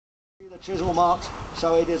The chisel marks,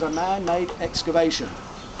 so it is a man-made excavation.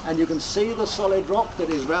 And you can see the solid rock that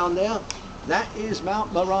is round there. That is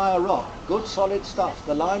Mount Moriah rock, good solid stuff.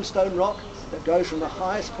 The limestone rock that goes from the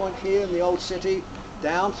highest point here in the old city,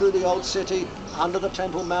 down through the old city, under the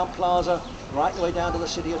Temple Mount Plaza, right the way down to the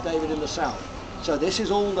city of David in the south. So this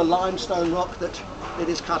is all the limestone rock that it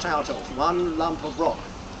is cut out of, one lump of rock.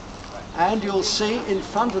 And you'll see in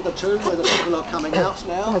front of the tomb where the people are coming out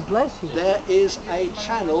now, there is a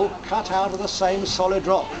channel cut out of the same solid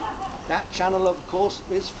rock. That channel, of course,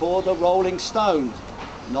 is for the rolling stone.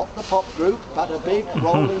 Not the pop group, but a big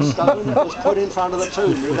rolling stone that was put in front of the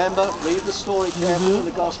tomb. Remember, read the story carefully in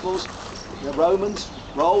the Gospels. The Romans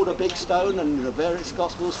rolled a big stone, and the various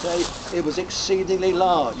Gospels say it was exceedingly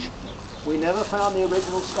large. We never found the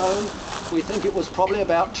original stone. We think it was probably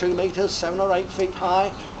about 2 meters, 7 or 8 feet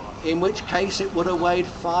high, in which case it would have weighed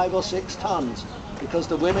 5 or 6 tons, because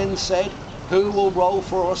the women said, "Who will roll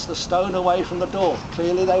for us the stone away from the door?"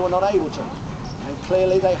 Clearly they were not able to, and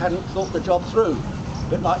clearly they hadn't thought the job through. A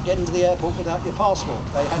bit like getting to the airport without your passport.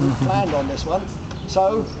 They hadn't planned on this one.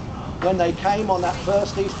 So when they came on that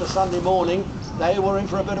first Easter Sunday morning, they were in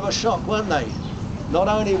for a bit of a shock, weren't they? Not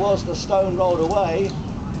only was the stone rolled away,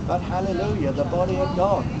 but hallelujah, the body had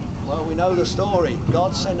gone. Well, we know the story.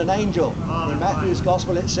 God sent an angel. In Matthew's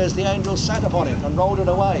Gospel it says the angel sat upon it and rolled it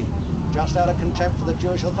away, just out of contempt for the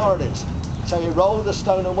Jewish authorities. So he rolled the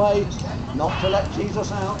stone away, not to let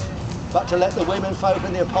Jesus out, but to let the women folk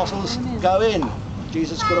and the apostles go in.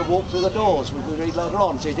 Jesus could have walked through the doors, we can read later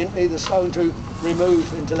on, so he didn't need the stone to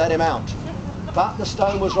remove and to let him out. But the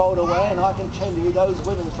stone was rolled away, and I can tell you those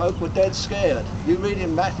women folk were dead scared. You read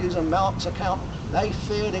in Matthew's and Mark's account, they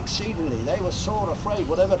feared exceedingly. They were sore afraid,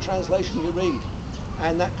 whatever translation you read.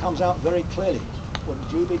 And that comes out very clearly.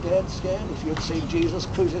 Wouldn't you be dead scared if you'd seen Jesus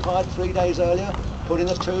crucified 3 days earlier, put in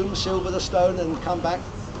the tomb, sealed with a stone, and come back,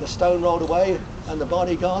 the stone rolled away and the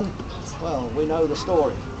body gone? Well, we know the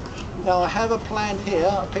story. Now I have a plan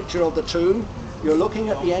here, a picture of the tomb. You're looking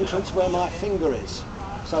at the entrance where my finger is.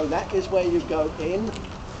 So that is where you go in,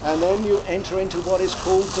 and then you enter into what is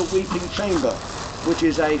called the weeping chamber, which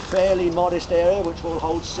is a fairly modest area which will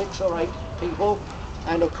hold 6 or 8 people.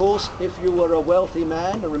 And of course, if you were a wealthy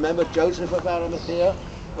man, and remember Joseph of Arimathea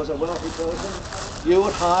was a wealthy person, you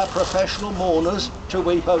would hire professional mourners to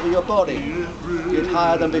weep over your body. You'd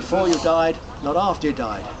hire them before you died, not after you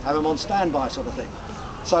died. Have them on standby sort of thing.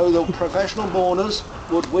 So the professional mourners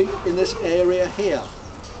would weep in this area here.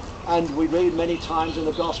 And we read many times in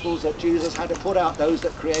the Gospels that Jesus had to put out those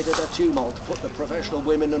that created a tumult, put the professional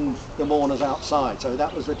women and the mourners outside. So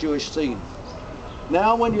that was the Jewish scene.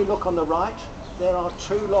 Now when you look on the right, there are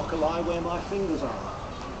 2 loculi where my fingers are.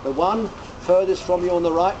 The one furthest from you on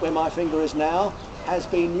the right, where my finger is now, has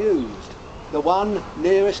been used. The one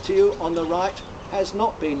nearest to you on the right has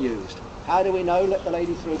not been used. How do we know? Let the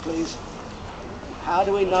lady through, please. How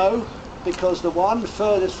do we know? Because the one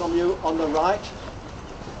furthest from you on the right,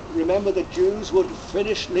 remember the Jews would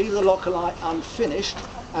leave the loculi unfinished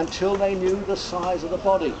until they knew the size of the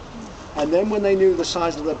body. And then when they knew the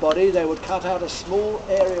size of the body, they would cut out a small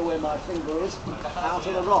area where my finger is, out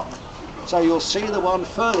of the rock. So you'll see the one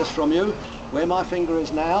furthest from you, where my finger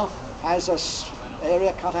is now, has an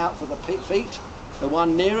area cut out for the feet. The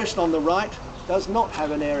one nearest on the right does not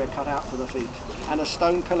have an area cut out for the feet, and a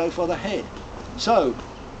stone pillow for the head. So,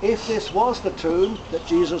 if this was the tomb that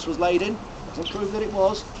Jesus was laid in, doesn't prove that it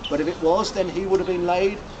was, but if it was, then he would have been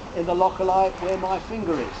laid in the loculi where my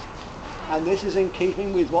finger is. And this is in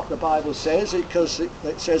keeping with what the Bible says, because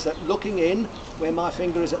it says that looking in, where my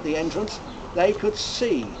finger is at the entrance, they could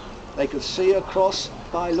see. They could see across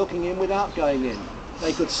by looking in without going in.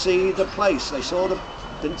 They could see the place. They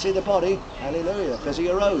didn't see the body, hallelujah, because he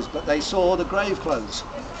arose, but they saw the grave clothes.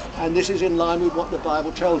 And this is in line with what the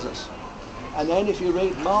Bible tells us. And then if you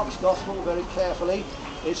read Mark's Gospel very carefully,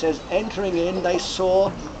 it says entering in they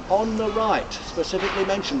saw on the right, specifically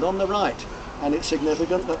mentioned on the right. And it's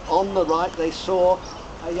significant that on the right they saw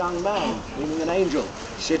a young man, meaning an angel,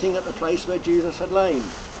 sitting at the place where Jesus had lain.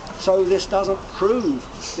 So this doesn't prove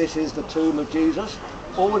this is the tomb of Jesus.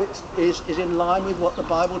 All it is in line with what the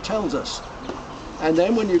Bible tells us. And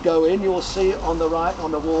then when you go in, you'll see on the right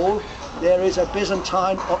on the wall, there is a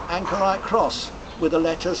Byzantine or anchorite cross with the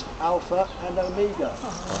letters Alpha and Omega.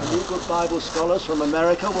 And you good Bible scholars from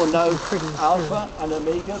America will know Alpha and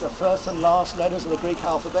Omega, the first and last letters of the Greek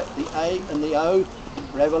alphabet, the A and the O.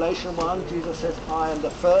 Revelation 1, Jesus says, I am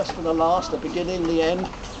the first and the last, the beginning and the end.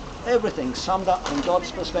 Everything summed up from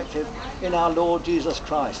God's perspective in our Lord Jesus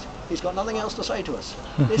Christ. He's got nothing else to say to us.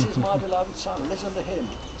 This is my beloved Son, listen to him.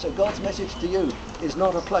 So God's message to you is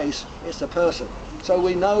not a place, it's a person. So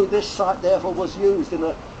we know this site therefore was used in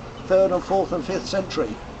a 3rd and 4th and 5th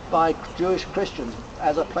century by Jewish Christians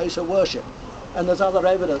as a place of worship. And there's other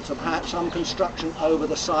evidence of perhaps some construction over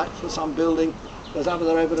the site for some building. There's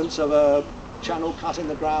other evidence of a channel cut in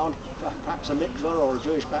the ground, perhaps a mikveh or a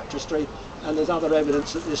Jewish baptistry. And there's other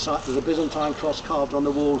evidence that this site, there's a Byzantine cross carved on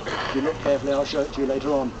the wall. If you look carefully, I'll show it to you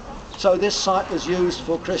later on. So this site was used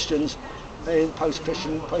for Christians in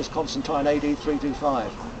post-Christian, post-Constantine AD 325.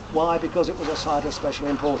 Why? Because it was a site of special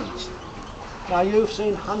importance. Now you've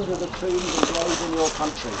seen hundreds of tombs and graves in your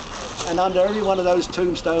country, and under every one of those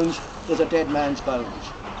tombstones there's a dead man's bones.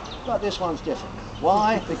 But this one's different.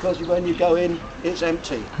 Why? Because when you go in, it's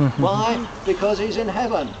empty. Why? Because he's in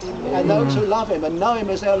heaven, and those who love him and know him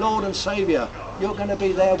as their Lord and Saviour, you're going to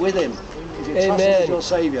be there with him if you trust him as your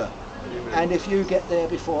Saviour. And if you get there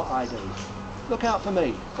before I do, look out for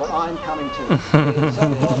me, for I'm coming too.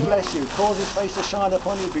 So God bless you, cause his face to shine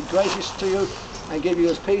upon you, be gracious to you, and give you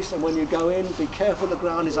his peace. And when you go in, be careful the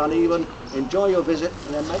ground is uneven, enjoy your visit,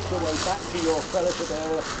 and then make your way back to your fellowship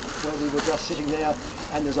area where we were just sitting there,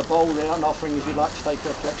 and there's a bowl there, an offering if you'd like to take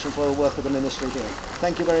a collection for the work of the ministry here.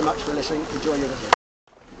 Thank you very much for listening, enjoy your visit.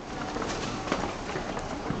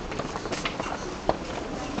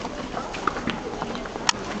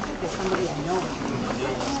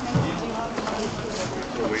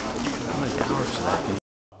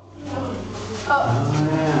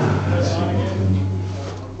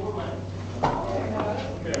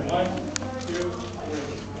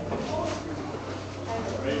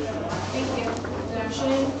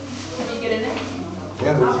 Can you get in it?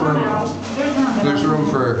 Yeah, there's room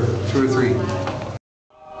for 2 or 3.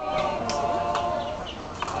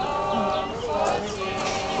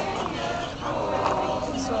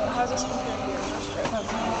 So how does this compare to your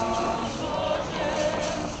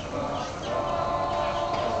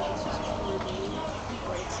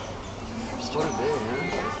What a day,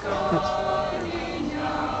 huh?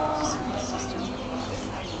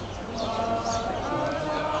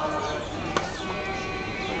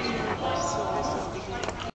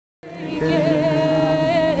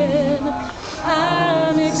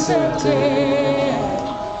 I'm accepted.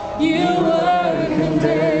 You